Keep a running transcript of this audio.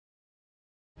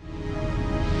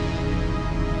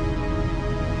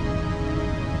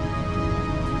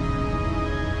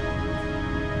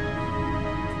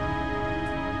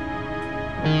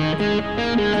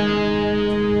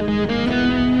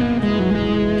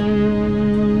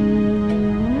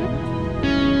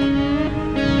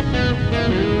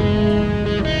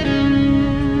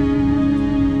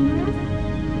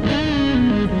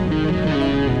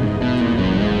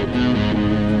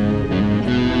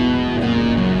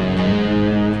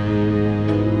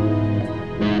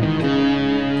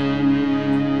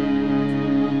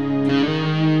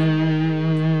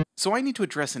So I need to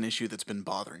address an issue that's been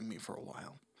bothering me for a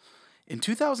while. In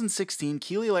 2016,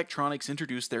 Keeley Electronics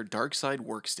introduced their Dark Side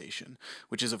Workstation,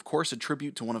 which is of course a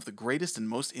tribute to one of the greatest and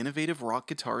most innovative rock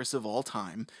guitarists of all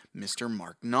time, Mr.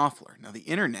 Mark Knopfler. Now the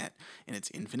internet, in its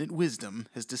infinite wisdom,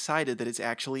 has decided that it's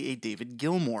actually a David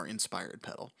Gilmour-inspired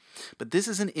pedal. But this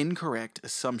is an incorrect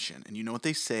assumption, and you know what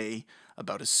they say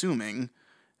about assuming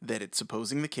that it's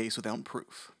supposing the case without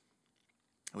proof.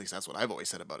 At least that's what I've always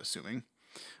said about assuming.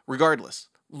 Regardless,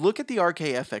 look at the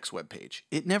RKFX webpage.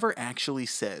 It never actually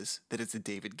says that it's a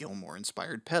David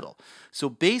Gilmour-inspired pedal. So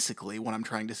basically, what I'm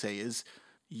trying to say is,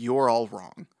 you're all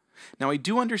wrong. Now, I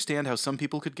do understand how some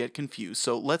people could get confused,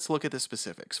 so let's look at the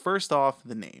specifics. First off,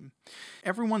 the name.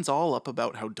 Everyone's all up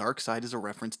about how Dark Side is a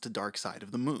reference to Dark Side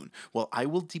of the Moon. Well, I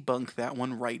will debunk that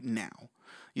one right now.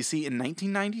 You see, in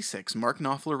 1996, Mark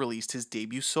Knopfler released his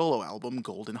debut solo album,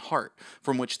 Golden Heart,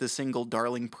 from which the single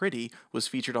Darling Pretty was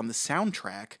featured on the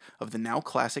soundtrack of the now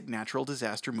classic natural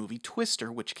disaster movie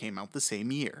Twister, which came out the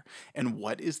same year. And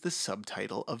what is the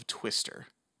subtitle of Twister?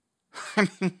 I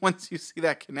mean, once you see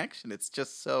that connection, it's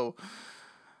just so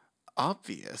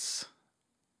obvious.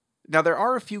 Now, there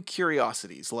are a few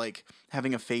curiosities, like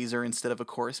having a phaser instead of a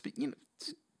chorus, but,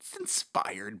 it's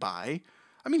inspired by.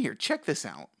 I mean, here, check this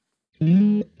out.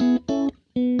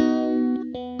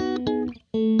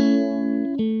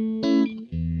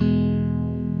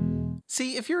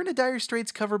 See, if you're in a Dire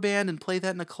Straits cover band and play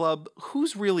that in a club,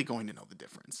 who's really going to know the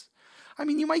difference? I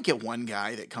mean, you might get one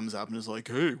guy that comes up and is like,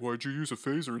 hey, why'd you use a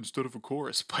phaser instead of a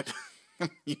chorus? But,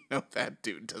 that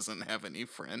dude doesn't have any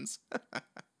friends.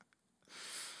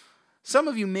 Some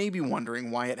of you may be wondering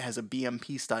why it has a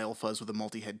BMP-style fuzz with a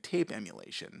multi-head tape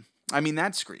emulation. I mean,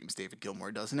 that screams David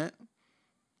Gilmour, doesn't it?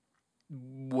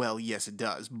 Well, yes, it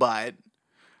does, but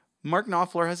Mark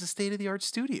Knopfler has a state-of-the-art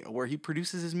studio where he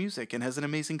produces his music and has an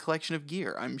amazing collection of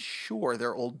gear. I'm sure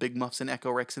there are old Big Muffs and Echo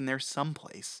Recs in there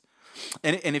someplace.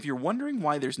 And if you're wondering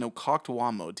why there's no cocked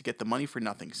wah mode to get the money for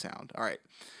nothing sound, all right,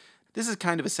 this is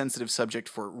kind of a sensitive subject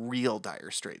for real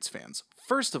Dire Straits fans.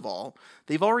 First of all,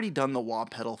 they've already done the wah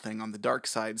pedal thing on the Dark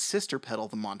Side's sister pedal,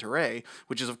 the Monterey,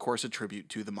 which is of course a tribute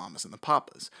to the Mamas and the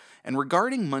Papas. And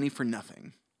regarding Money for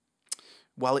Nothing,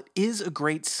 while it is a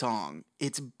great song,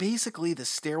 it's basically the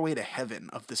Stairway to Heaven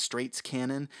of the Straits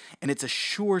canon, and it's a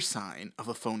sure sign of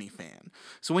a phony fan.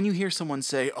 So when you hear someone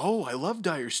say, oh, I love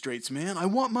Dire Straits, man, I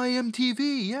want my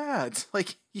MTV, yeah, it's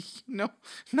like,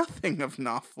 nothing of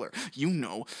Knopfler. You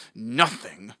know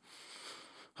nothing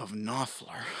of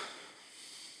Knopfler.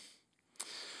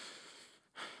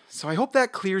 So I hope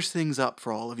that clears things up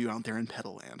for all of you out there in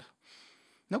Pedal Land.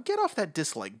 Now get off that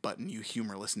dislike button, you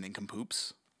humorless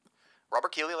nincompoops.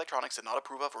 Robert Keeley Electronics did not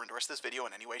approve of or endorse this video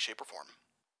in any way, shape, or form.